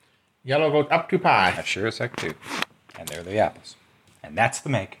Yellow goes up to pie. That sure as heck too. And there are the apples. And that's the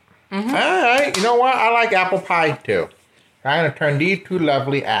make. Mm-hmm. All right. You know what? I like apple pie too. I'm going to turn these two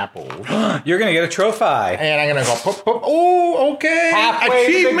lovely apples. You're going to get a trophy. And I'm going to go pop, pop. Oh, okay. Halfway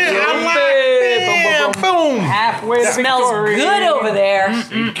Achievement. to I like it. Boom, boom, boom. Halfway to Smells victory. good over there.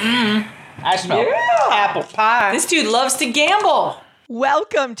 I smell apple pie. This dude loves to gamble.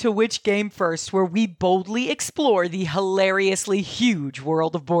 Welcome to Which Game First, where we boldly explore the hilariously huge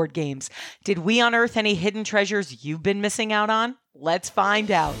world of board games. Did we unearth any hidden treasures you've been missing out on? Let's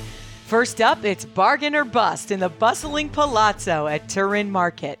find out. First up, it's Bargain or Bust in the bustling Palazzo at Turin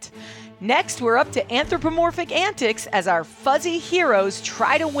Market. Next, we're up to anthropomorphic antics as our fuzzy heroes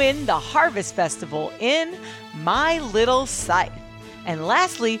try to win the Harvest Festival in My Little Scythe. And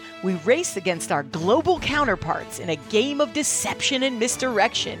lastly, we race against our global counterparts in a game of deception and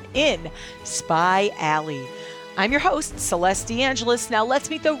misdirection in Spy Alley. I'm your host, Celeste DeAngelis. Now let's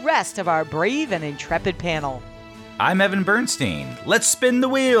meet the rest of our brave and intrepid panel. I'm Evan Bernstein. Let's spin the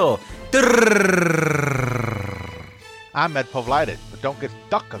wheel. I'm Ed Pavlidis, but don't get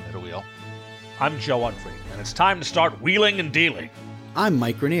stuck under the wheel. I'm Joe Unfree, and it's time to start wheeling and dealing. I'm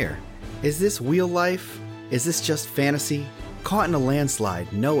Mike Rainier. Is this real life? Is this just fantasy? Caught in a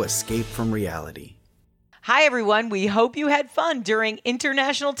landslide, no escape from reality. Hi, everyone. We hope you had fun during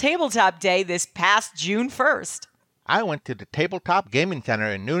International Tabletop Day this past June 1st. I went to the Tabletop Gaming Center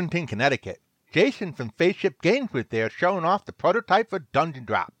in Newington, Connecticut. Jason from Spaceship Games was there showing off the prototype for Dungeon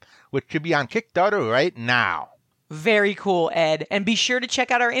Drop, which should be on Kickstarter right now. Very cool, Ed. And be sure to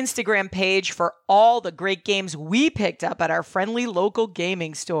check out our Instagram page for all the great games we picked up at our friendly local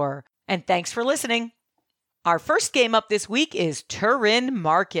gaming store. And thanks for listening. Our first game up this week is Turin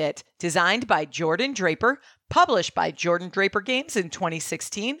Market, designed by Jordan Draper, published by Jordan Draper Games in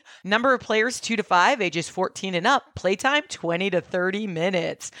 2016. Number of players 2 to 5, ages 14 and up. Playtime 20 to 30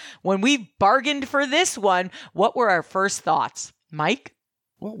 minutes. When we bargained for this one, what were our first thoughts? Mike?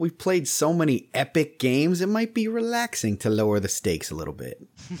 Well, we've played so many epic games, it might be relaxing to lower the stakes a little bit.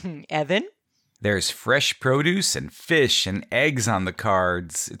 Evan? There's fresh produce and fish and eggs on the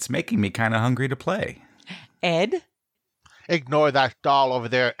cards. It's making me kind of hungry to play. Ed? Ignore that stall over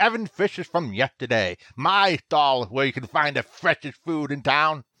there. Evan Fish is from yesterday. My stall is where you can find the freshest food in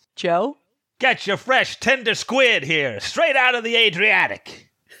town. Joe? Get your fresh tender squid here, straight out of the Adriatic.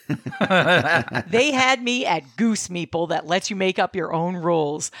 They had me at Goose Meeple that lets you make up your own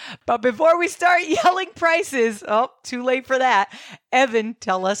rules. But before we start yelling prices, too late for that. Evan,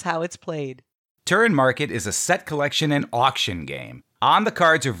 tell us how it's played. Turin Market is a set collection and auction game. On the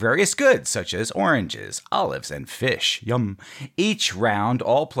cards are various goods, such as oranges, olives, and fish. Yum. Each round,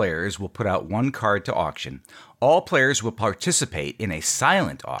 all players will put out one card to auction. All players will participate in a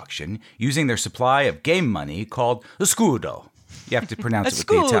silent auction using their supply of game money called a scudo. You have to pronounce it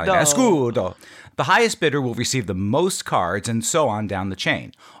with the Italian. A scudo. The highest bidder will receive the most cards, and so on down the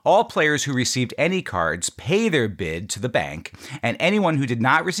chain. All players who received any cards pay their bid to the bank, and anyone who did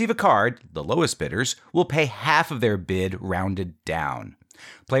not receive a card, the lowest bidders, will pay half of their bid rounded down.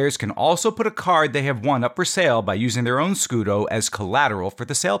 Players can also put a card they have won up for sale by using their own scudo as collateral for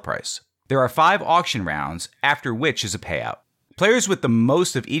the sale price. There are 5 auction rounds, after which is a payout. Players with the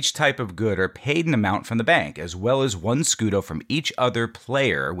most of each type of good are paid an amount from the bank, as well as 1 scudo from each other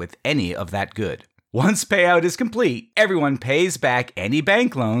player with any of that good. Once payout is complete, everyone pays back any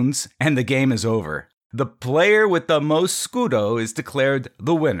bank loans, and the game is over. The player with the most scudo is declared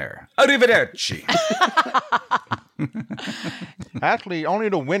the winner. Arrivederci! Actually, only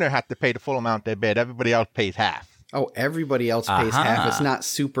the winner has to pay the full amount they bid. Everybody else pays half. Oh, everybody else pays half. It's not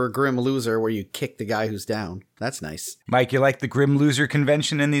super grim loser where you kick the guy who's down. That's nice. Mike, you like the grim loser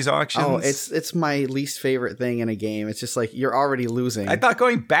convention in these auctions? Oh, it's my least favorite thing in a game. It's just like, you're already losing. I thought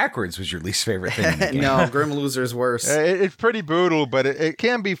going backwards was your least favorite thing in a game. No, grim loser's worse. It's pretty brutal, but it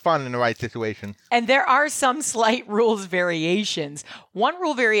can be fun in the right situation. And there are some slight rules variations. One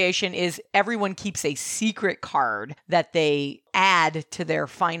rule variation is everyone keeps a secret card that they add to their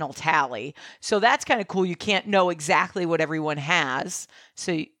final tally. So that's kind of cool. You can't know exactly what everyone has.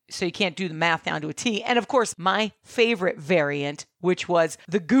 So you can't do the math down to a T. And of course, my favorite variant, which was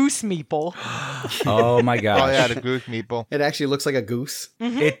the Goose Meeple. Oh my gosh. Oh yeah, the Goose Meeple. It actually looks like a goose.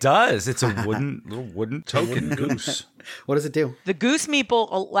 Mm-hmm. It does. It's a little wooden token goose. What does it do? The Goose Meeple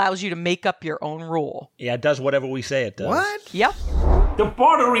allows you to make up your own rule. Yeah, it does whatever we say it does. What? Yep. The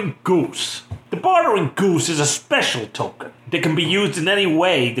Bartering Goose. The Bartering Goose is a special token that can be used in any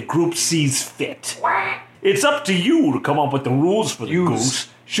way the group sees fit. It's up to you to come up with the rules for the goose,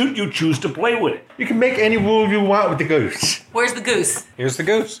 should you choose to play with it. You can make any rule you want with the goose. Where's the goose? Here's the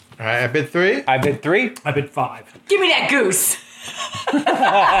goose. All right, I bid 3. I bid 3. I bid 5. Give me that goose.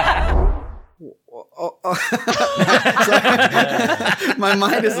 My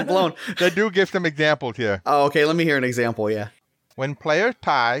mind is blown. They do give some examples here. Oh, okay. Let me hear an example. Yeah. When players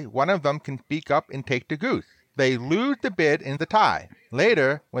tie, one of them can speak up and take the goose. They lose the bid in the tie.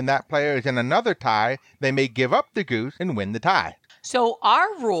 Later, when that player is in another tie, they may give up the goose and win the tie. So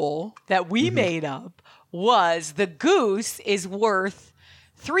our rule that we made up was the goose is worth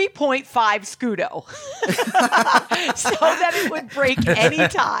 3.5 Scudo. So that it would break any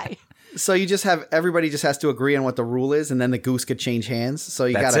tie. So you just have everybody just has to agree on what the rule is, and then the goose could change hands. So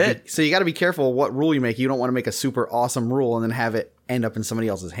you That's gotta it. so you gotta be careful what rule you make. You don't want to make a super awesome rule and then have it end up in somebody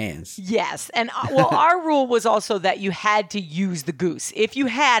else's hands. Yes. And our rule was also that you had to use the goose. If you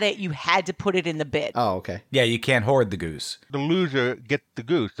had it, you had to put it in the bid. Oh, okay. Yeah, you can't hoard the goose. The loser gets the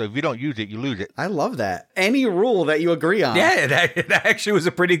goose, so if you don't use it, you lose it. I love that. Any rule that you agree on. Yeah, it actually was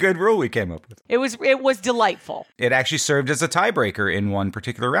a pretty good rule we came up with. It was delightful. It actually served as a tiebreaker in one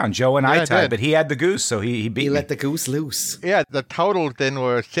particular round. Joe and I Yeah, it tied, did. but he had the goose, so he beat He me. let the goose loose. Yeah, the totals then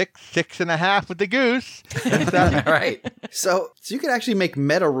were 6, 6.5 with the goose. Right. So you could actually make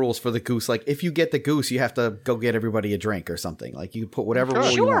meta rules for the goose. Like if you get the goose, you have to go get everybody a drink or something. Like you put whatever rule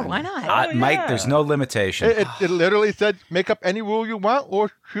you Sure, want. why not? Mike, there's no limitation. It literally said, make up any rule you want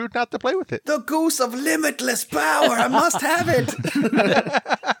or choose not to play with it. The goose of limitless power. I must have it.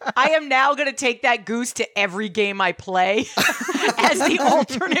 I am now going to take that goose to every game I play as the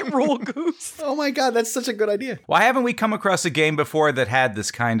alternate rule goose. Oh my God, that's such a good idea. Why haven't we come across a game before that had this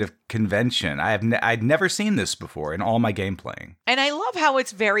kind of convention? I'd never seen this before in all my game playing. And I love how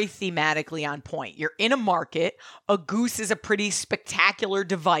it's very thematically on point. You're in a market. A goose is a pretty spectacular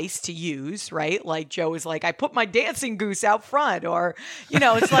device to use, right? Like Joe is like, I put my dancing goose out front, or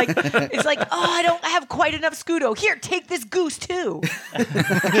it's like, oh, I don't have quite enough Scudo. Here, take this goose too.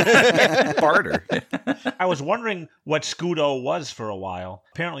 Barter. I was wondering what Scudo was for a while.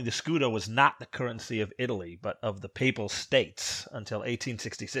 Apparently, the Scudo was not the currency of Italy, but of the Papal States until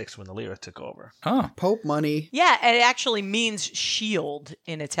 1866 when the lira took over. Oh. Pope money. Yeah, it actually means shield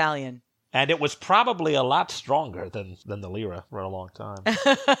in Italian. And it was probably a lot stronger than the lira for a long time.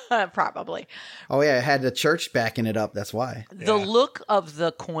 Probably. Oh yeah, it had the church backing it up. That's why. The look of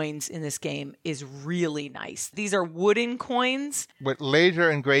the coins in this game is really nice. These are wooden coins. With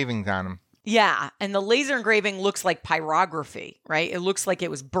laser engravings on them. Yeah, and the laser engraving looks like pyrography, right? It looks like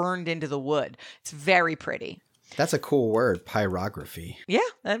it was burned into the wood. It's very pretty. That's a cool word, pyrography. Yeah,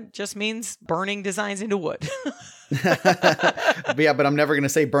 that just means burning designs into wood. But yeah, but I'm never going to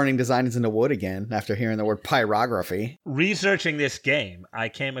say burning designs into wood again after hearing the word pyrography. Researching this game, I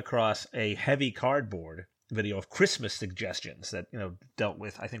came across a heavy cardboard video of Christmas suggestions that dealt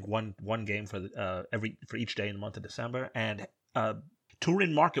with, I think, one game for for each day in the month of December, and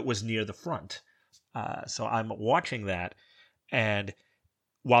Turin Market was near the front, so I'm watching that, and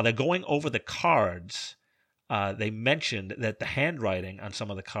while they're going over the cards, they mentioned that the handwriting on some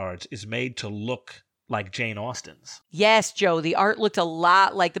of the cards is made to look like Jane Austen's. Yes, Joe, the art looked a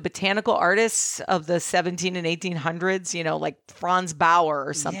lot like the botanical artists of the 17 and 1800s, like Franz Bauer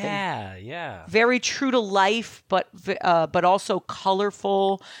or something. Yeah. Very true to life, but also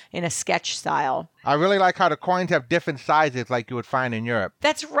colorful in a sketch style. I really like how the coins have different sizes like you would find in Europe.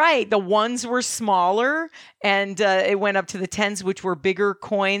 That's right. The ones were smaller, and it went up to the 10s, which were bigger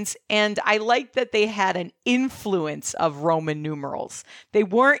coins. And I like that they had an influence of Roman numerals. They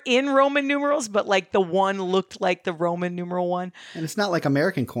weren't in Roman numerals, but like the one looked like the Roman numeral one. And it's not like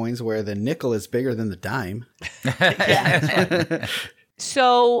American coins where the nickel is bigger than the dime.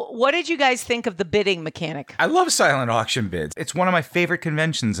 So what did you guys think of the bidding mechanic? I love silent auction bids. It's one of my favorite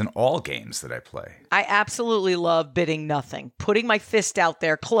conventions in all games that I play. I absolutely love bidding nothing, putting my fist out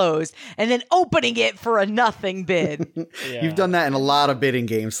there closed, and then opening it for a nothing bid. You've done that in a lot of bidding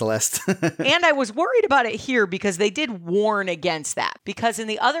games, Celeste. And I was worried about it here because they did warn against that. Because in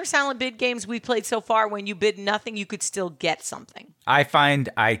the other silent bid games we've played so far, when you bid nothing, you could still get something. I find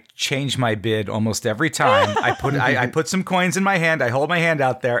I change my bid almost every time. I put some coins in my hand, I hold my hand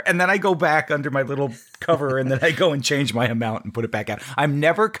out there, and then I go back under my little cover, and then I go and change my amount and put it back out. I'm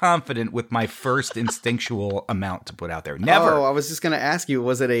never confident with my first instinctual amount to put out there. Never. Oh, I was just going to ask you,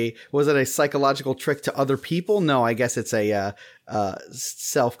 was it a psychological trick to other people? No, I guess it's a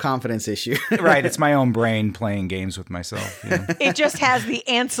self-confidence issue. Right, it's my own brain playing games with myself. Yeah. It just has the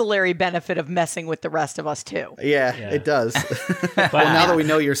ancillary benefit of messing with the rest of us too. Yeah, it does. Well, now that we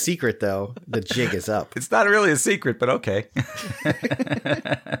know your secret, though, the jig is up. It's not really a secret, but okay.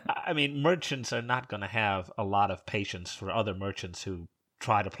 I mean, merchants are not going to have a lot of patience for other merchants who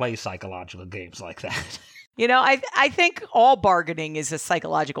try to play psychological games like that. I think all bargaining is a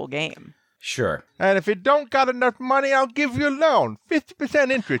psychological game. Sure. And if you don't got enough money, I'll give you a loan.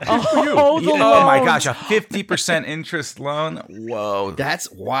 50% interest just for you. Oh, the Oh my loans. gosh, a 50% interest loan? Whoa.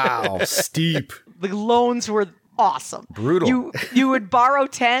 That's wow, steep. The loans were awesome. Brutal. You would borrow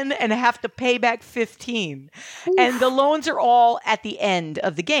 10 and have to pay back 15. And the loans are all at the end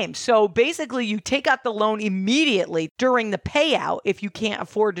of the game. So basically you take out the loan immediately during the payout if you can't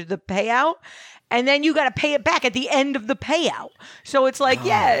afford the payout. And then you got to pay it back at the end of the payout. So it's like,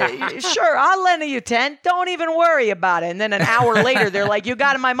 yeah, sure, I'll lend you 10. Don't even worry about it. And then an hour later, they're like, you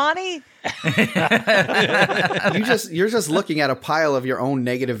got my money? You're just looking at a pile of your own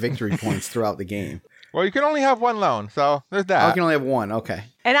negative victory points throughout the game. Well, you can only have one loan, so there's I that. can only have one. Okay.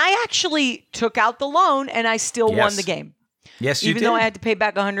 And I actually took out the loan and I still won Yes. the game. Yes, you Even did. though I had to pay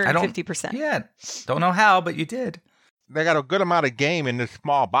back 150%. Yeah. Don't know how, but you did. They got a good amount of game in this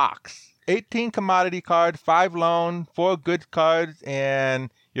small box. 18 commodity cards, 5 loan, 4 goods cards, and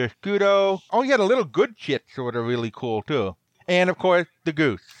your Scudo. Oh, you got a little good shit sort of really cool, too. And, of course, the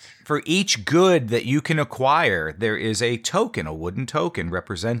goose. For each good that you can acquire, there is a token, a wooden token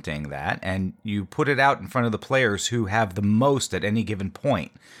representing that, and you put it out in front of the players who have the most at any given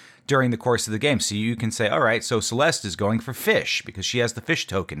point during the course of the game. So you can say, all right, so Celeste is going for fish because she has the fish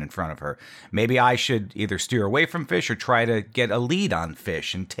token in front of her. Maybe I should either steer away from fish or try to get a lead on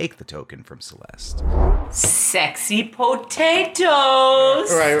fish and take the token from Celeste. Sexy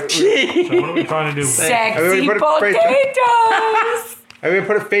potatoes. Right. So what are we trying to do? Sexy Everybody put it straight- potatoes. I mean,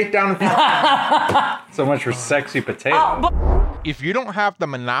 put a face down. So much for sexy potato. Oh, but If you don't have the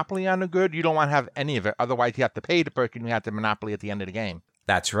monopoly on the good, you don't want to have any of it. Otherwise, you have to pay the person who has the monopoly at the end of the game.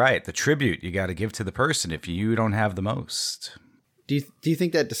 That's right. The tribute you got to give to the person if you don't have the most. Do you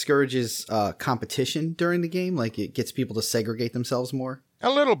think that discourages competition during the game? Like it gets people to segregate themselves more? A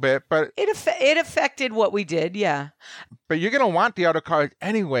little bit, but It affected what we did, yeah. you're going to want the other cards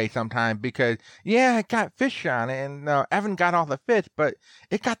anyway sometime because, yeah, it got fish on it, and Evan got all the fish, but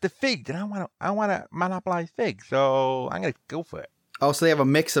it got the figs, and I want to monopolize figs, so I'm going to go for it. Oh, so they have a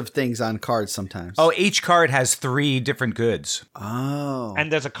mix of things on cards sometimes. Oh, each card has 3 different goods. Oh.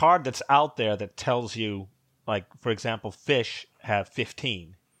 And there's a card that's out there that tells you, like, for example, fish have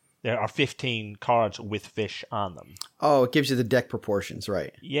 15. There are 15 cards with fish on them. Oh, it gives you the deck proportions,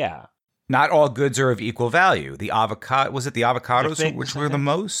 right? Yeah. Not all goods are of equal value. The avocado, was it the avocados The figs, which I were the think.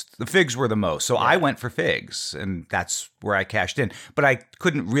 most? The figs were the most. So I went for figs, and that's where I cashed in. But I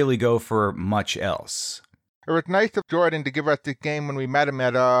couldn't really go for much else. It was nice of Jordan to give us this game when we met him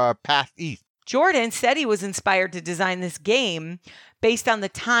at Past East. Jordan said he was inspired to design this game based on the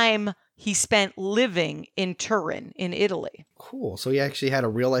time he spent living in Turin in Italy. Cool. So he actually had a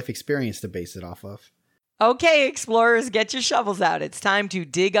real life experience to base it off of. Okay, explorers, get your shovels out. It's time to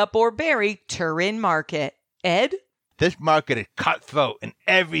dig up or bury Turin Market. Ed? This market is cutthroat, and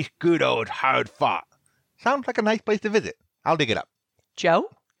every Scudo is hard fought. Sounds like a nice place to visit. I'll dig it up. Joe?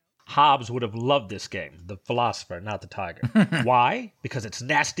 Hobbes would have loved this game, the philosopher, not the tiger. Why? Because it's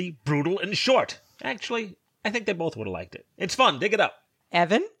nasty, brutal, and short. Actually, I think they both would have liked it. It's fun. Dig it up.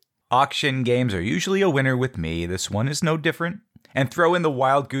 Evan? Auction games are usually a winner with me. This one is no different. And throw in the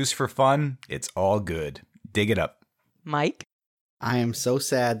wild goose for fun. It's all good. Dig it up. Mike? I am so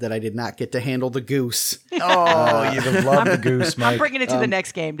sad that I did not get to handle the goose. Oh, you'd have loved the goose, I'm Mike. bringing it to the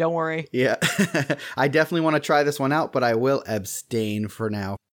next game. Don't worry. Yeah. I definitely want to try this one out, but I will abstain for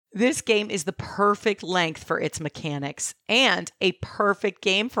now. This game is the perfect length for its mechanics and a perfect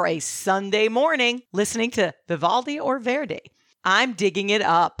game for a Sunday morning listening to Vivaldi or Verdi. I'm digging it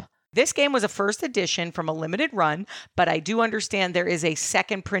up. This game was a first edition from a limited run, but I do understand there is a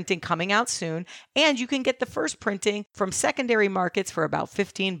second printing coming out soon, and you can get the first printing from secondary markets for about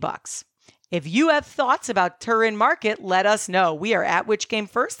 $15. If you have thoughts about Turin Market, let us know. We are at Which Game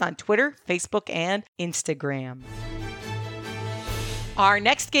First on Twitter, Facebook, and Instagram. Our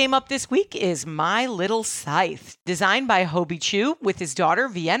next game up this week is My Little Scythe, designed by Hobie Chu with his daughter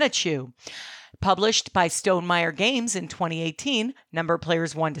Vienna Chu. Published by Stonemaier Games in 2018, number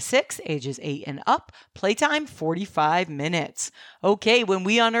players 1 to 6, ages 8 and up, playtime 45 minutes. Okay, when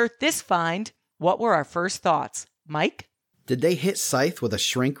we unearthed this find, what were our first thoughts? Mike? Did they hit Scythe with a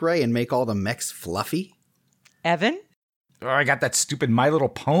shrink ray and make all the mechs fluffy? Evan? Oh, I got that stupid My Little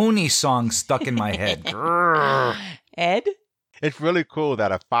Pony song stuck in my head. Grrr. Ed? It's really cool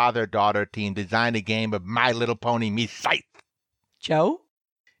that a father-daughter team designed a game of My Little Pony meets Scythe. Joe?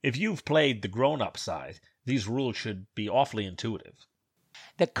 If you've played the grown-up side, these rules should be awfully intuitive.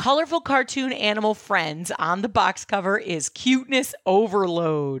 The colorful cartoon animal friends on the box cover is cuteness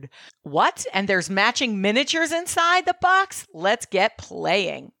overload. What? And there's matching miniatures inside the box? Let's get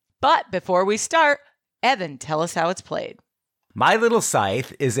playing. But before we start, Evan, tell us how it's played. My Little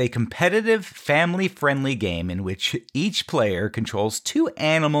Scythe is a competitive, family-friendly game in which each player controls 2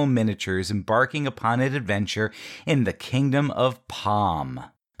 animal miniatures embarking upon an adventure in the Kingdom of Palm.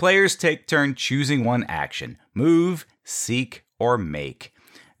 Players take turn choosing one action: move, seek, or make.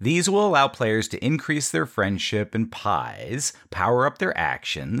 These will allow players to increase their friendship and pies, power up their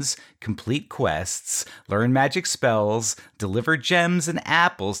actions, complete quests, learn magic spells, deliver gems and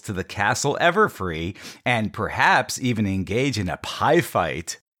apples to the Castle Everfree, and perhaps even engage in a pie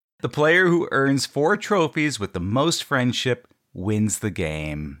fight. The player who earns 4 trophies with the most friendship wins the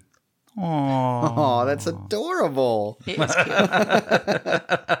game. Oh, that's adorable. It is cute.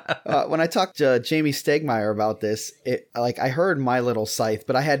 When I talked to Jamie Stegmaier about this, I heard My Little Scythe,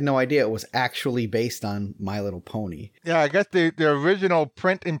 but I had no idea it was actually based on My Little Pony. Yeah, I guess the original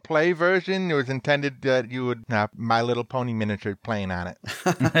print and play version, it was intended that you would have My Little Pony miniature playing on it.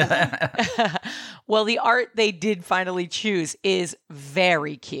 Well, the art they did finally choose is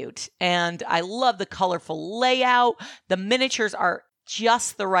very cute. And I love the colorful layout. The miniatures are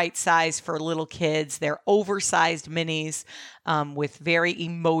just the right size for little kids. They're oversized minis with very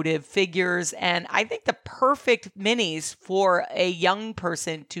emotive figures. And I think the perfect minis for a young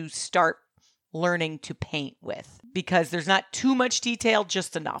person to start learning to paint with, because there's not too much detail,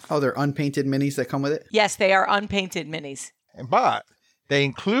 just enough. Oh, they're unpainted minis that come with it? Yes, they are unpainted minis. But they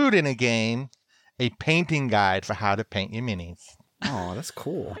include in a game a painting guide for how to paint your minis. Oh, that's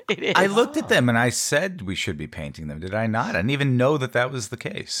cool. It is. I looked at them and I said we should be painting them. Did I not? I didn't even know that was the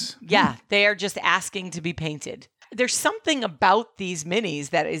case. Yeah, they are just asking to be painted. There's something about these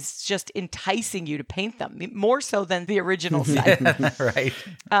minis that is just enticing you to paint them, more so than the original set. Right.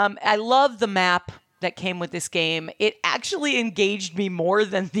 I love the map that came with this game. It actually engaged me more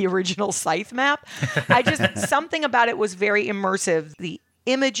than the original Scythe map. Something about it was very immersive. The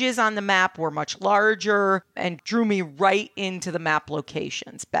images on the map were much larger and drew me right into the map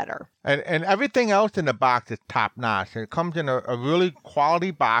locations better. And everything else in the box is top notch. It comes in a really quality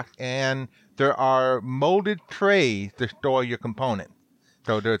box, and there are molded trays to store your components.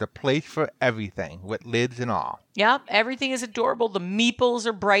 So there's a place for everything with lids and all. Yep, everything is adorable. The meeples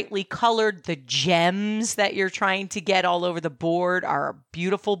are brightly colored. The gems that you're trying to get all over the board are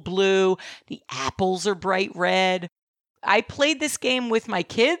beautiful blue. The apples are bright red. I played this game with my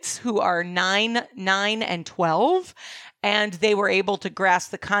kids who are 9, and 12, and they were able to grasp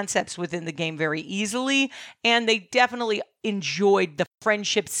the concepts within the game very easily, and they definitely enjoyed the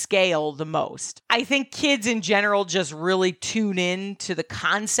friendship scale the most. I think kids in general just really tune in to the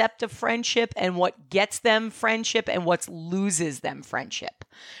concept of friendship and what gets them friendship and what loses them friendship,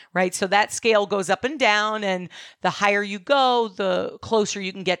 right? So that scale goes up and down, and the higher you go, the closer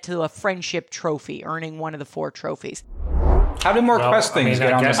you can get to a friendship trophy, earning one of the 4 trophies. How do more quest things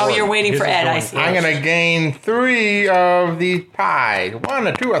get on the Oh, board? you're waiting for Ed, I see. I'm going to gain 3 of these pies. 1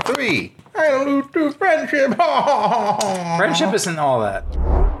 or 2 or 3. I lose 2 friendship. Friendship isn't all that.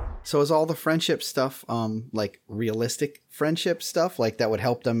 So is all the friendship stuff like realistic friendship stuff, like that would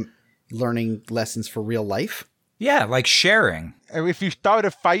help them learning lessons for real life? Yeah, like sharing. If you start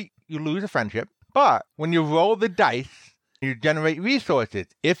a fight, you lose a friendship. But when you roll the dice, you generate resources.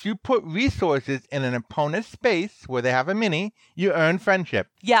 If you put resources in an opponent's space where they have a mini, you earn friendship.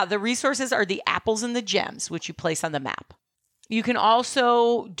 Yeah, the resources are the apples and the gems, which you place on the map. You can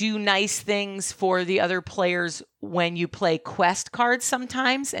also do nice things for the other players when you play quest cards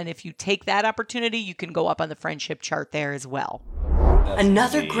sometimes. And if you take that opportunity, you can go up on the friendship chart there as well.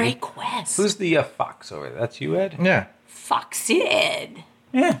 Another great quest. Who's the fox over there? That's you, Ed? Yeah. Foxy Ed.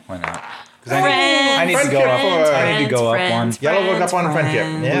 Yeah, why not? 'Cause Friends, I need to go up. I need to go up one. friends, Yellow goes up on friendship.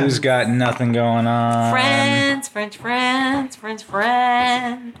 friends. Yeah. Who's got nothing going on? Friends.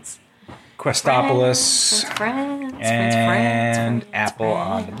 Questopolis and Apple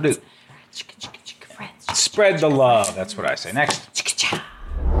on the blue. Spread the love. That's what I say. Next.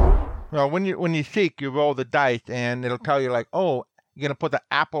 Well, when you seek, you roll the dice, and it'll tell you like, oh, you're gonna put the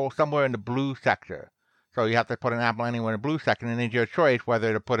apple somewhere in the blue sector. So you have to put an apple anywhere in the blue sector, and it's your choice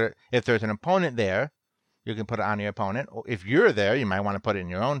whether to put it. If there's an opponent there, you can put it on your opponent. Or if you're there, you might want to put it in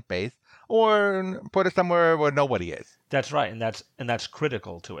your own base, or put it somewhere where nobody is. That's right, and that's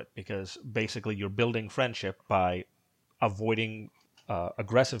critical to it, because basically you're building friendship by avoiding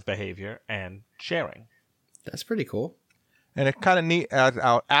aggressive behavior and sharing. That's pretty cool. And it's kind of neat, as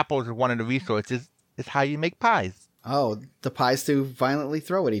our apples is one of the resources, is how you make pies. Oh, the pies to violently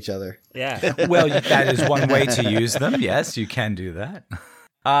throw at each other. Yeah. Well, that is one way to use them. Yes, you can do that.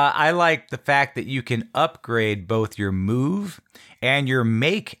 I like the fact that you can upgrade both your move and your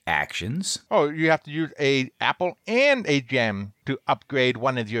make actions. Oh, you have to use a apple and a gem to upgrade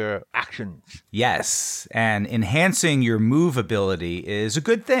one of your actions. Yes, and enhancing your move ability is a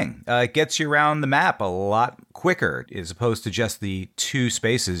good thing. It gets you around the map a lot quicker as opposed to just the 2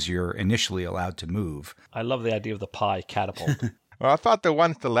 spaces you're initially allowed to move. I love the idea of the pie catapult. Well, I thought the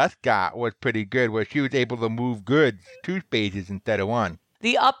one Celeste got was pretty good, where she was able to move goods 2 spaces instead of 1.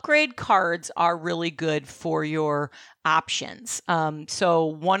 The upgrade cards are really good for your options. So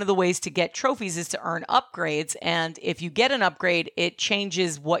one of the ways to get trophies is to earn upgrades. And if you get an upgrade, it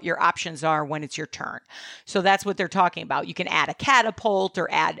changes what your options are when it's your turn. So that's what they're talking about. You can add a catapult or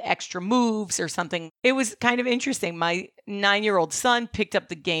add extra moves or something. It was kind of interesting. My 9-year-old son picked up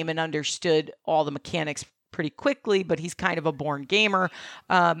the game and understood all the mechanics pretty quickly, but he's kind of a born gamer.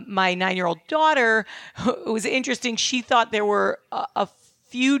 My 9-year-old daughter, it was interesting. She thought there were a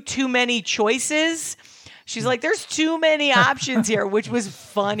few too many choices. She's like, there's too many options here, which was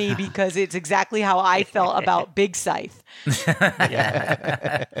funny because it's exactly how I felt about Big Scythe.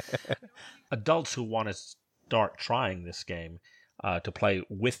 Adults who want to start trying this game to play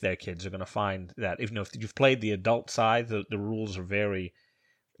with their kids are going to find that if you've played the adult side, the rules are very,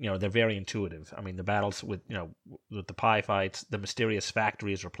 they're very intuitive. I mean, the battles with the pie fights, the mysterious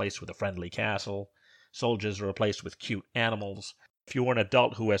factory is replaced with a friendly castle. Soldiers are replaced with cute animals. If you were an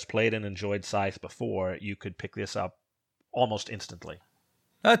adult who has played and enjoyed Scythe before, you could pick this up almost instantly.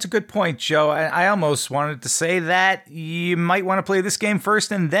 That's a good point, Joe. I almost wanted to say that you might want to play this game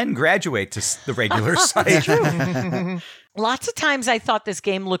first and then graduate to the regular Scythe. Lots of times I thought this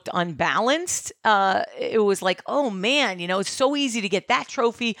game looked unbalanced. It was like, oh man, it's so easy to get that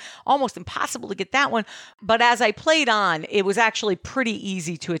trophy, almost impossible to get that one. But as I played on, it was actually pretty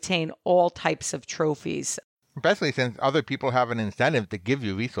easy to attain all types of trophies. Especially since other people have an incentive to give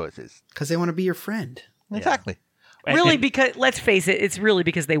you resources. Because they want to be your friend. Exactly. Really, because let's face it, it's really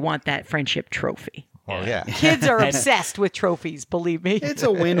because they want that friendship trophy. Well, yeah. Kids are obsessed with trophies, believe me. It's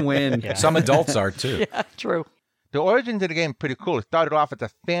a win-win. Yeah. Some adults are too. Yeah, true. The origins of the game are pretty cool. It started off as a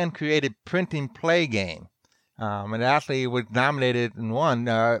fan-created print-and-play game. And it actually was nominated and won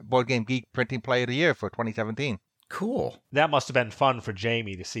Board Game Geek Printing Play of the Year for 2017. Cool. That must have been fun for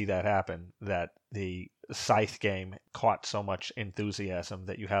Jamie to see that happen, that the Scythe game caught so much enthusiasm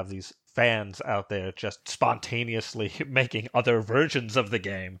that you have these fans out there just spontaneously making other versions of the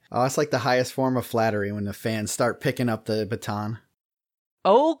game. Oh, it's like the highest form of flattery when the fans start picking up the baton.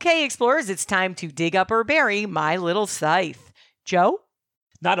 Okay, explorers, it's time to dig up or bury My Little Scythe. Joe?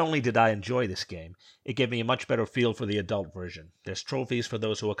 Not only did I enjoy this game, it gave me a much better feel for the adult version. There's trophies for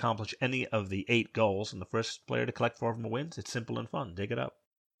those who accomplish any of the 8 goals, and the first player to collect 4 of them wins. It's simple and fun. Dig it up.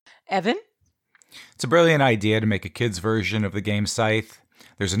 Evan? It's a brilliant idea to make a kid's version of the game Scythe.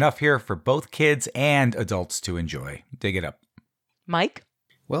 There's enough here for both kids and adults to enjoy. Dig it up. Mike?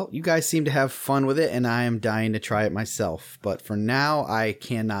 Well, you guys seem to have fun with it, and I am dying to try it myself. But for now, I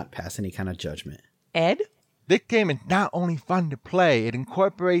cannot pass any kind of judgment. Ed? This game is not only fun to play, it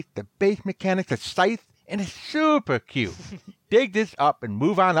incorporates the base mechanics of Scythe, and it's super cute. Dig this up and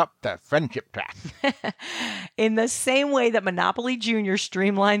move on up the friendship track. In the same way that Monopoly Junior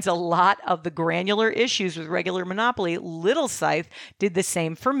streamlines a lot of the granular issues with regular Monopoly, Little Scythe did the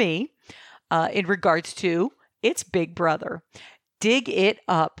same for me in regards to its big brother. Dig it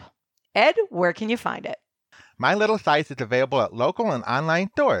up. Ed, where can you find it? My Little Scythe is available at local and online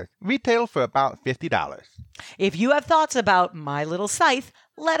stores. Retail for about $50. If you have thoughts about My Little Scythe,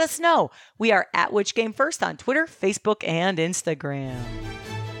 let us know. We are at Which Game First on Twitter, Facebook, and Instagram.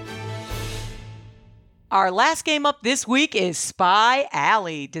 Our last game up this week is Spy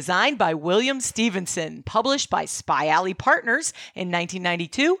Alley, designed by William Stevenson, published by Spy Alley Partners in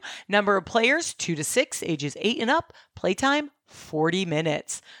 1992. Number of players, 2 to 6, ages 8 and up. Playtime, 40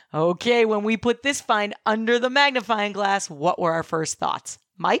 minutes. Okay, when we put this find under the magnifying glass, what were our first thoughts?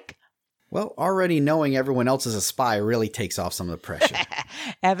 Mike? Well, already knowing everyone else is a spy really takes off some of the pressure.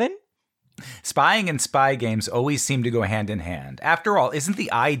 Evan? Spying and spy games always seem to go hand in hand. After all, isn't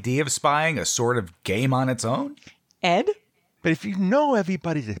the idea of spying a sort of game on its own? Ed? But if you know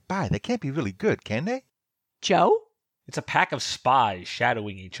everybody's a spy, they can't be really good, can they? Joe? It's a pack of spies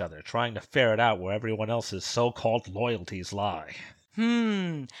shadowing each other, trying to ferret out where everyone else's so-called loyalties lie.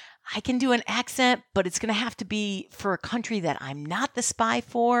 I can do an accent, but it's going to have to be for a country that I'm not the spy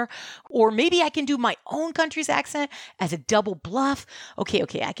for. Or maybe I can do my own country's accent as a double bluff.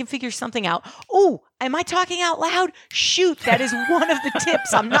 Okay, I can figure something out. Oh, am I talking out loud? Shoot, that is one of the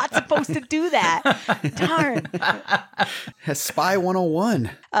tips. I'm not supposed to do that. Darn. Spy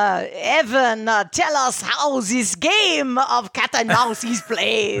 101. Evan, tell us how this game of cat and mouse is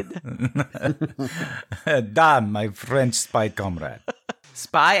played. Damn, my French spy comrade.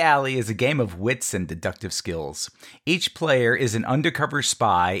 Spy Alley is a game of wits and deductive skills. Each player is an undercover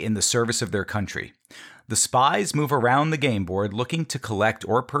spy in the service of their country. The spies move around the game board looking to collect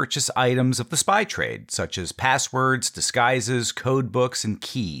or purchase items of the spy trade, such as passwords, disguises, code books, and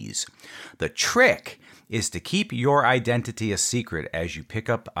keys. The trick is to keep your identity a secret as you pick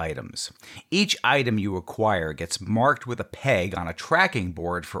up items. Each item you acquire gets marked with a peg on a tracking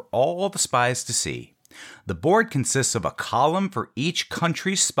board for all the spies to see. The board consists of a column for each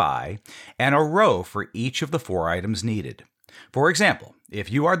country's spy and a row for each of the 4 items needed. For example,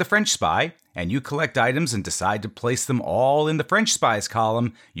 if you are the French spy and you collect items and decide to place them all in the French spies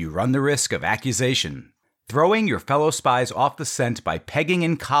column, you run the risk of accusation. Throwing your fellow spies off the scent by pegging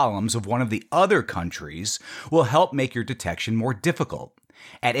in columns of one of the other countries will help make your detection more difficult.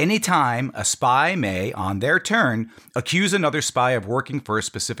 At any time, a spy may, on their turn, accuse another spy of working for a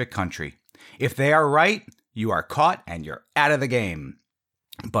specific country. If they are right, you are caught and you're out of the game.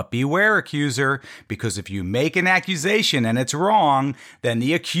 But beware, accuser, because if you make an accusation and it's wrong, then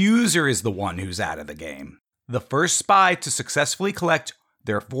the accuser is the one who's out of the game. The first spy to successfully collect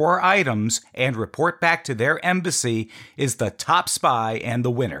their 4 items and report back to their embassy is the top spy and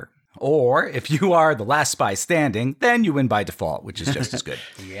the winner. Or if you are the last spy standing, then you win by default, which is just as good.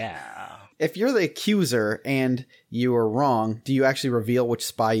 Yeah. If you're the accuser and you were wrong, do you actually reveal which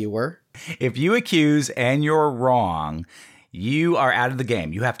spy you were? If you accuse and you're wrong, you are out of the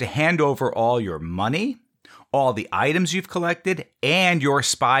game. You have to hand over all your money, all the items you've collected, and your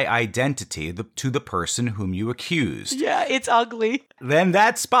spy identity to the person whom you accused. Yeah, it's ugly. Then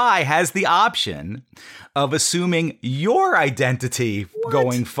that spy has the option of assuming your identity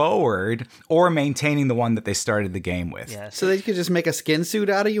going forward or maintaining the one that they started the game with. Yes. So they could just make a skin suit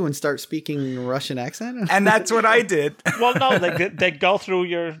out of you and start speaking Russian accent? And that's what I did. Well, no, they go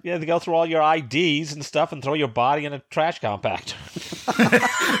through they go through all your IDs and stuff and throw your body in a trash compactor.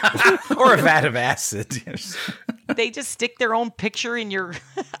 Or a vat of acid. They just stick their own picture in your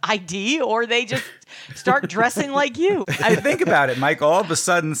ID, or they just start dressing like you. I think about it, Mike. All of a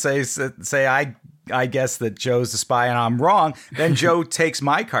sudden, say I guess that Joe's the spy and I'm wrong. Then Joe takes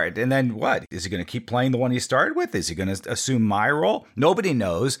my card. And then what? Is he going to keep playing the one he started with? Is he going to assume my role? Nobody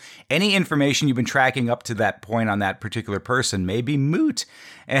knows. Any information you've been tracking up to that point on that particular person may be moot.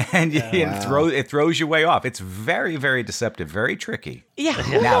 And it throws you way off. It's very, very deceptive, very tricky. Yeah,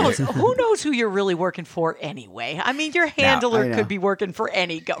 who knows who you're really working for anyway? I mean, your handler could be working for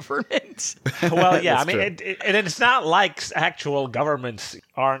any government. Well, yeah, I mean, and it's not like actual governments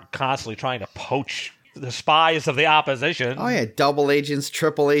aren't constantly trying to poach the spies of the opposition. Oh, yeah, double agents,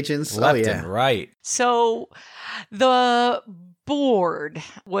 triple agents. Left and right. So the board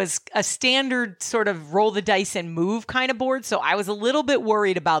was a standard sort of roll the dice and move kind of board. So I was a little bit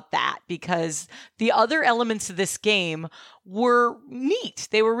worried about that because the other elements of this game were neat.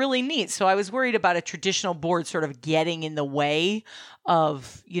 They were really neat. So I was worried about a traditional board sort of getting in the way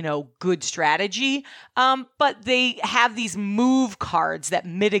of, good strategy. But they have these move cards that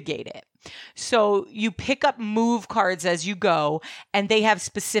mitigate it. So you pick up move cards as you go, and they have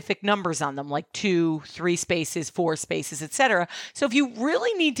specific numbers on them, like 2, 3 spaces, 4 spaces, etc. So if you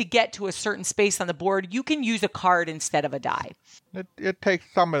really need to get to a certain space on the board, you can use a card instead of a die. It takes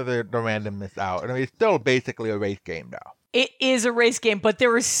some of the randomness out. I mean, it's still basically a race game now. It is a race game, but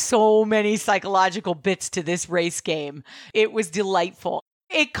there were so many psychological bits to this race game. It was delightful.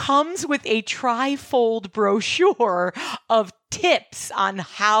 It comes with a trifold brochure of tips on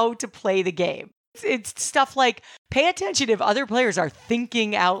how to play the game. It's stuff like, pay attention if other players are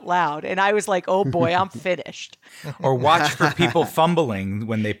thinking out loud. And I was like, oh boy, I'm finished. Or watch for people fumbling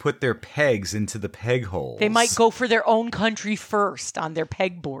when they put their pegs into the peg holes. They might go for their own country first on their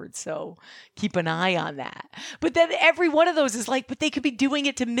pegboard. So keep an eye on that. But then every one of those is like, but they could be doing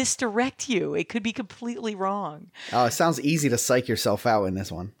it to misdirect you. It could be completely wrong. Oh, it sounds easy to psych yourself out in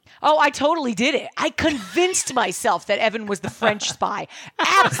this one. Oh, I totally did it. I convinced myself that Evan was the French spy.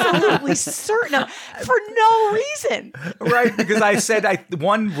 Absolutely certain of, for no reason. listen. Right, because I said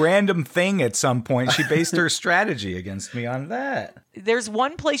one random thing at some point. She based her strategy against me on that. There's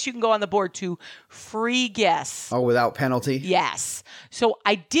one place you can go on the board to free guess. Oh, without penalty? Yes. So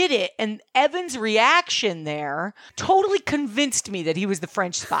I did it, and Evan's reaction there totally convinced me that he was the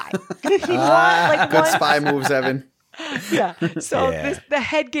French spy. Good spy moves, Evan. Yeah. So Yeah. the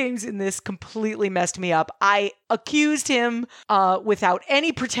head games in this completely messed me up. I accused him without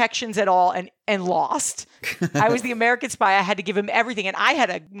any protections at all and lost. I was the American spy. I had to give him everything, and I had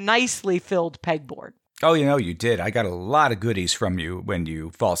a nicely filled pegboard. Oh, you did. I got a lot of goodies from you when you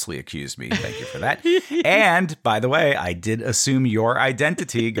falsely accused me. Thank you for that. And, by the way, I did assume your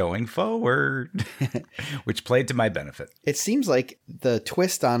identity going forward, which played to my benefit. It seems like the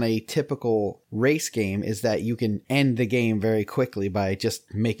twist on a typical race game is that you can end the game very quickly by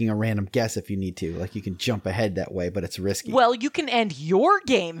just making a random guess if you need to. Like you can jump ahead that way, but it's risky. Well, you can end your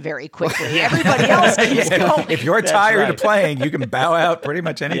game very quickly. Everybody else keeps going. If you're tired of playing, you can bow out pretty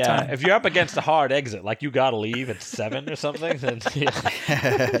much any time. If you're up against a hard exit, like you gotta leave at 7 or something, then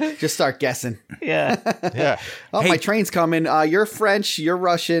Just start guessing. yeah. Yeah. Oh, my train's coming. You're French. You're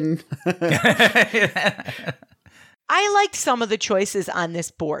Russian. I liked some of the choices on this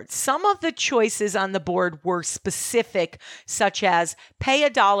board. Some of the choices on the board were specific, such as pay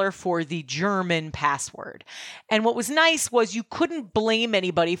 $1 for the German password. And what was nice was you couldn't blame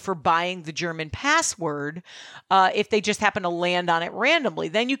anybody for buying the German password if they just happened to land on it randomly.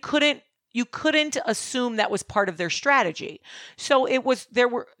 Then you couldn't assume that was part of their strategy. So there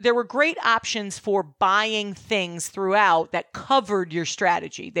were great options for buying things throughout that covered your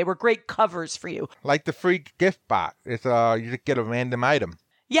strategy. They were great covers for you. Like the free gift box. It's you just get a random item.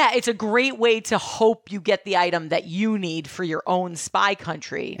 Yeah, it's a great way to hope you get the item that you need for your own spy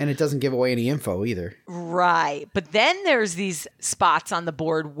country. And it doesn't give away any info either. Right. But then there's these spots on the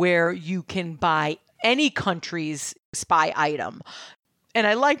board where you can buy any country's spy item. And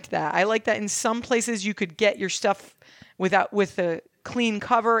I liked that. I liked that in some places you could get your stuff with a clean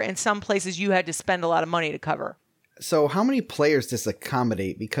cover, and some places you had to spend a lot of money to cover. So how many players does this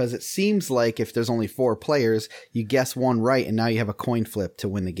accommodate? Because it seems like if there's only 4 players, you guess one right, and now you have a coin flip to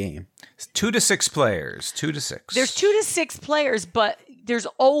win the game. 2 to 6 players. 2 to 6. There's 2 to 6 players, but there's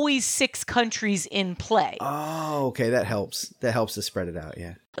always 6 countries in play. Oh, okay. That helps. That helps to spread it out,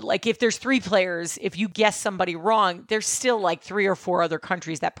 yeah. Like if there's 3 players, if you guess somebody wrong, there's still like 3 or 4 other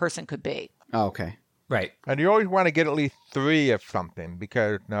countries that person could be. Oh, okay. Right. And you always want to get at least 3 of something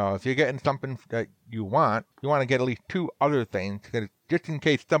because if you're getting something that you want to get at least 2 other things because just in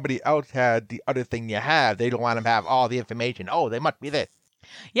case somebody else had the other thing you have, they don't want to have all the information. Oh, they must be this.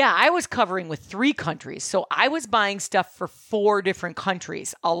 Yeah, I was covering with 3 countries. So I was buying stuff for 4 different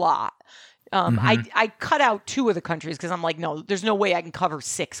countries a lot. I cut out 2 of the countries because I'm like, no, there's no way I can cover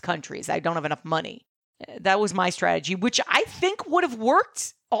 6 countries. I don't have enough money. That was my strategy, which I think would have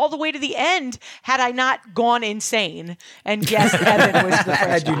worked all the way to the end had I not gone insane and guessed Evan was the French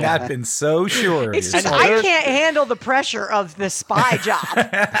Had you not been so sure of It's just yourself. I can't handle the pressure of the spy job.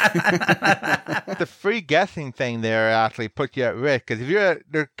 The free guessing thing there actually puts you at risk because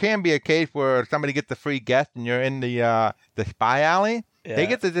there can be a case where somebody gets the free guess and you're in the spy alley. Yeah. They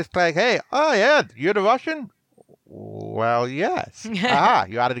get to just like, hey, oh yeah, you're the Russian? Well, yes. Aha,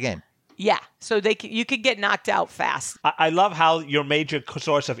 you're out of the game. Yeah, so you could get knocked out fast. I love how your major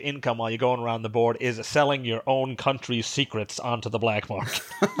source of income while you're going around the board is selling your own country's secrets onto the black market.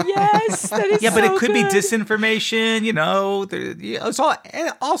 Yes, that is Yeah, but so it could be good. disinformation, it's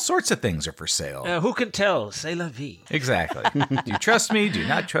all sorts of things are for sale. Who can tell? C'est la vie. Exactly. Do you trust me? Do you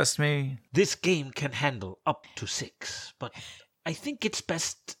not trust me? This game can handle up to 6, but I think it's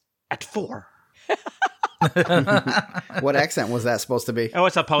best at 4. What accent was that supposed to be? It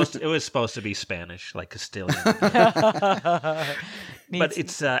was supposed to be Spanish, like Castilian. But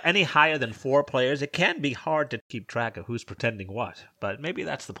it's any higher than 4 players, it can be hard to keep track of who's pretending what. But maybe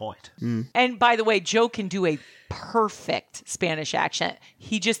that's the point. And by the way, Joe can do a perfect Spanish accent.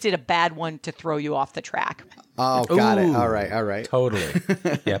 He just did a bad one to throw you off the track. Oh, got it. Ooh. All right. Totally.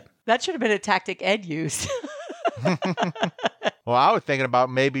 Yep. That should have been a tactic Ed used. Well, I was thinking about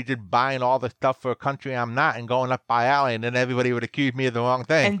maybe just buying all the stuff for a country I'm not and going up by alley, and then everybody would accuse me of the wrong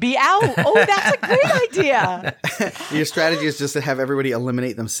thing. And be out. Oh, that's a great idea. Your strategy is just to have everybody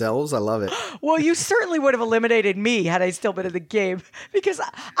eliminate themselves. I love it. Well, you certainly would have eliminated me had I still been in the game because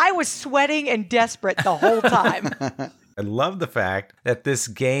I was sweating and desperate the whole time. I love the fact that this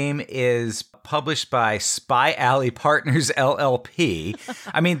game is published by Spy Alley Partners LLP.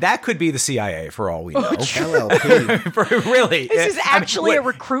 I mean, that could be the CIA for all we know. LLP. Really. This is actually a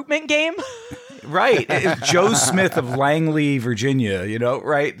recruitment game. Right. Joe Smith of Langley, Virginia,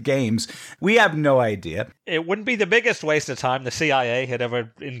 right? Games. We have no idea. It wouldn't be the biggest waste of time the CIA had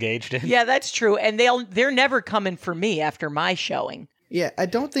ever engaged in. Yeah, that's true. And they're never coming for me after my showing. Yeah, I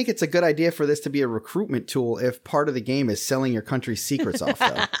don't think it's a good idea for this to be a recruitment tool if part of the game is selling your country's secrets off,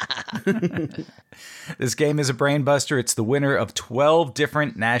 though. This game is a brain buster. It's the winner of 12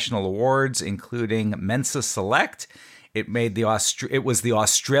 different national awards, including Mensa Select. It was the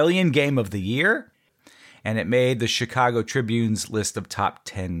Australian Game of the Year, and it made the Chicago Tribune's list of top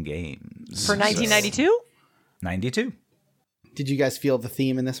 10 games. For 1992? 92. Did you guys feel the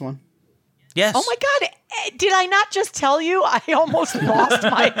theme in this one? Yes. Oh my God. Did I not just tell you? I almost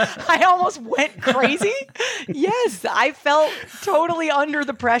I almost went crazy. Yes, I felt totally under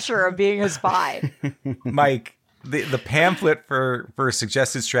the pressure of being a spy. Mike, the pamphlet for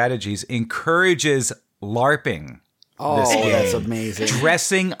suggested strategies encourages LARPing. Oh, that's amazing.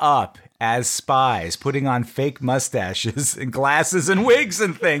 Dressing up as spies, putting on fake mustaches and glasses and wigs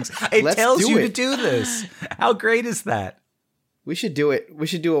and things. It tells you to do this. How great is that? We should do it. We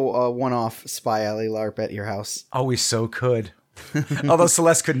should do a one-off Spy Alley LARP at your house. Oh, we so could. Although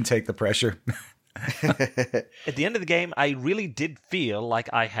Celeste couldn't take the pressure. At the end of the game, I really did feel like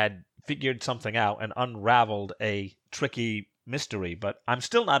I had figured something out and unraveled a tricky mystery, but I'm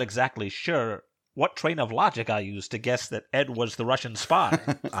still not exactly sure what train of logic I used to guess that Ed was the Russian spy.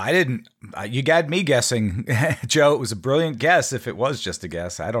 I didn't. You got me guessing, Joe. It was a brilliant guess if it was just a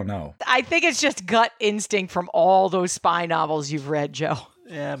guess. I don't know. I think it's just gut instinct from all those spy novels you've read, Joe.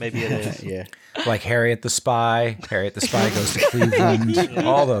 Yeah, maybe it is. Yeah. Like Harriet the Spy. Harriet the Spy goes to Cleveland.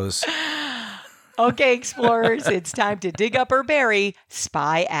 All those. Okay, explorers, it's time to dig up or bury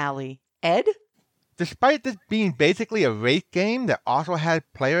Spy Alley. Ed? Despite this being basically a race game that also has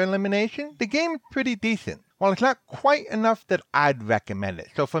player elimination, the game is pretty decent. While it's not quite enough that I'd recommend it.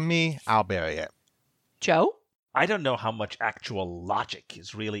 So for me, I'll bury it. Joe? I don't know how much actual logic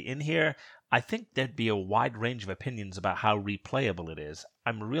is really in here. I think there'd be a wide range of opinions about how replayable it is.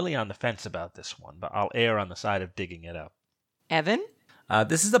 I'm really on the fence about this one, but I'll err on the side of digging it up. Evan?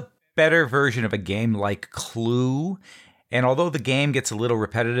 This is a better version of a game like Clue. And although the game gets a little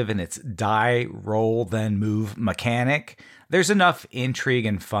repetitive in its die, roll, then move mechanic, there's enough intrigue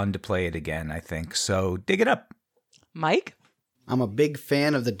and fun to play it again, I think. So dig it up. Mike? I'm a big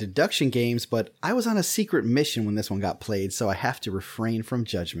fan of the deduction games, but I was on a secret mission when this one got played, so I have to refrain from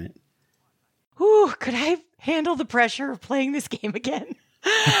judgment. Ooh, could I handle the pressure of playing this game again?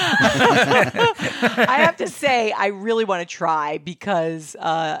 I have to say, I really want to try because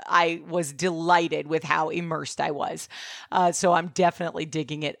I was delighted with how immersed I was. So I'm definitely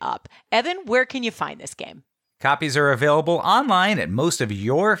digging it up. Evan, where can you find this game? Copies are available online at most of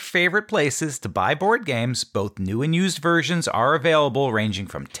your favorite places to buy board games. Both new and used versions are available, ranging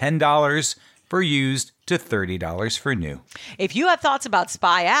from $10 for used to $30 for new. If you have thoughts about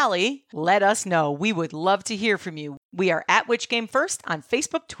Spy Alley, let us know. We would love to hear from you. We are at Which Game First on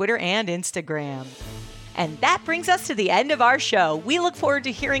Facebook, Twitter, and Instagram. And that brings us to the end of our show. We look forward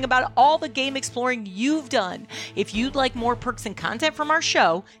to hearing about all the game exploring you've done. If you'd like more perks and content from our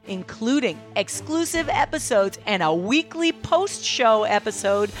show, including exclusive episodes and a weekly post-show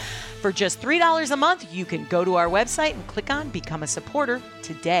episode, for just $3 a month, you can go to our website and click on Become a Supporter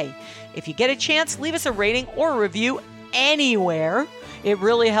today. If you get a chance, leave us a rating or a review anywhere. It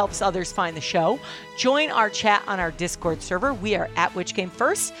really helps others find the show. Join our chat on our Discord server. We are at Which Game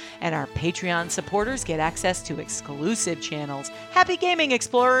First, and our Patreon supporters get access to exclusive channels. Happy gaming,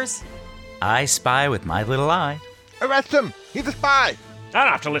 explorers! I spy with my little eye. Arrest him! He's a spy! I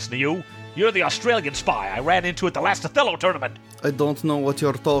don't have to listen to you. You're the Australian spy I ran into at the last Othello tournament. I don't know what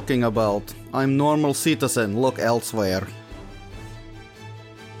you're talking about. I'm normal citizen. Look elsewhere.